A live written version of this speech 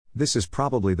This is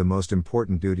probably the most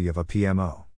important duty of a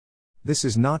PMO. This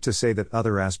is not to say that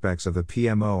other aspects of the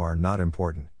PMO are not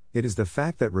important, it is the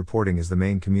fact that reporting is the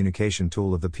main communication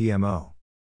tool of the PMO.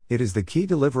 It is the key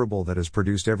deliverable that is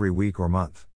produced every week or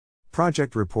month.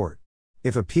 Project report.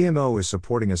 If a PMO is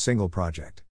supporting a single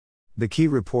project, the key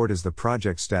report is the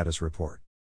project status report.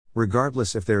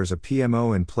 Regardless if there is a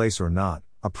PMO in place or not,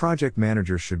 a project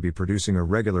manager should be producing a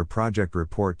regular project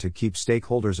report to keep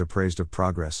stakeholders appraised of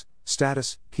progress,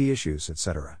 status, key issues,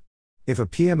 etc. If a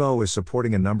PMO is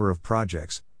supporting a number of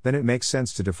projects, then it makes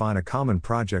sense to define a common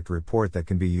project report that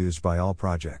can be used by all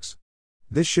projects.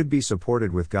 This should be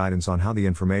supported with guidance on how the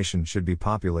information should be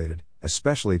populated,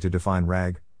 especially to define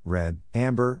RAG, red,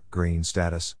 amber, green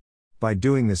status. By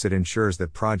doing this, it ensures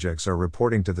that projects are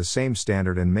reporting to the same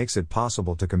standard and makes it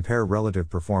possible to compare relative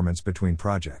performance between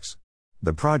projects.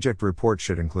 The project report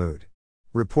should include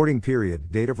reporting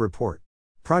period, date of report,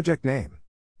 project name,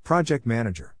 project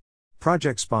manager,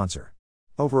 project sponsor,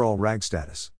 overall RAG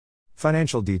status,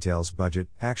 financial details, budget,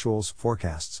 actuals,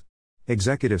 forecasts,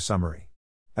 executive summary,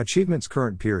 achievements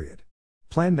current period,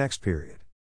 plan next period,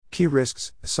 key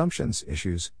risks, assumptions,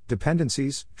 issues,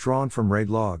 dependencies, drawn from RAID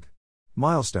log,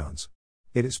 milestones.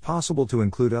 It is possible to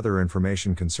include other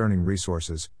information concerning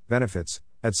resources, benefits,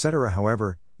 etc.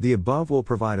 However, the above will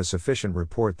provide a sufficient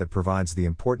report that provides the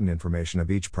important information of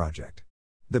each project.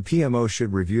 The PMO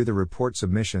should review the report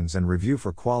submissions and review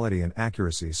for quality and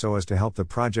accuracy so as to help the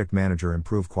project manager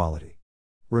improve quality.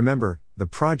 Remember, the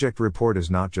project report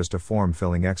is not just a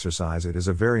form-filling exercise, it is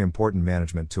a very important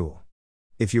management tool.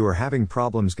 If you are having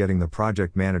problems getting the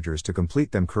project managers to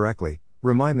complete them correctly,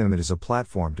 remind them it is a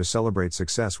platform to celebrate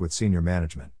success with senior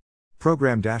management.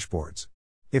 Program dashboards.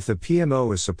 If the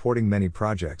PMO is supporting many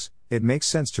projects, it makes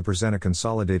sense to present a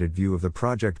consolidated view of the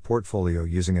project portfolio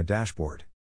using a dashboard.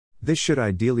 This should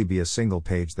ideally be a single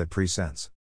page that presents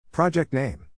project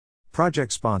name,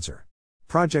 project sponsor,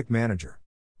 project manager,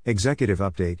 executive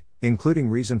update, including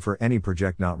reason for any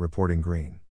project not reporting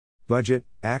green, budget,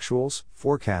 actuals,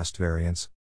 forecast variance,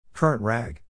 current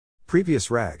RAG,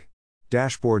 previous RAG.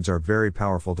 Dashboards are very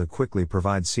powerful to quickly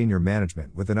provide senior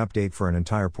management with an update for an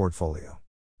entire portfolio.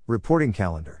 Reporting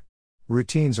calendar.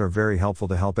 Routines are very helpful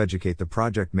to help educate the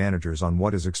project managers on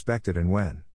what is expected and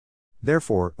when.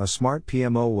 Therefore, a smart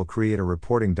PMO will create a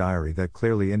reporting diary that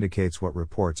clearly indicates what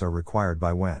reports are required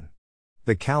by when.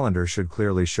 The calendar should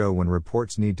clearly show when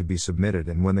reports need to be submitted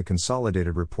and when the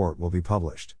consolidated report will be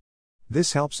published.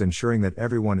 This helps ensuring that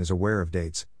everyone is aware of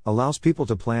dates, allows people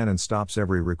to plan, and stops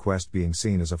every request being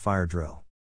seen as a fire drill.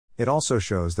 It also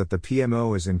shows that the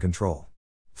PMO is in control.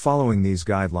 Following these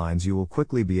guidelines, you will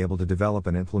quickly be able to develop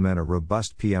and implement a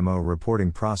robust PMO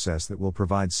reporting process that will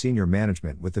provide senior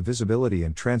management with the visibility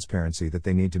and transparency that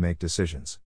they need to make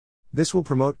decisions. This will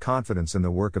promote confidence in the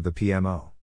work of the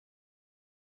PMO.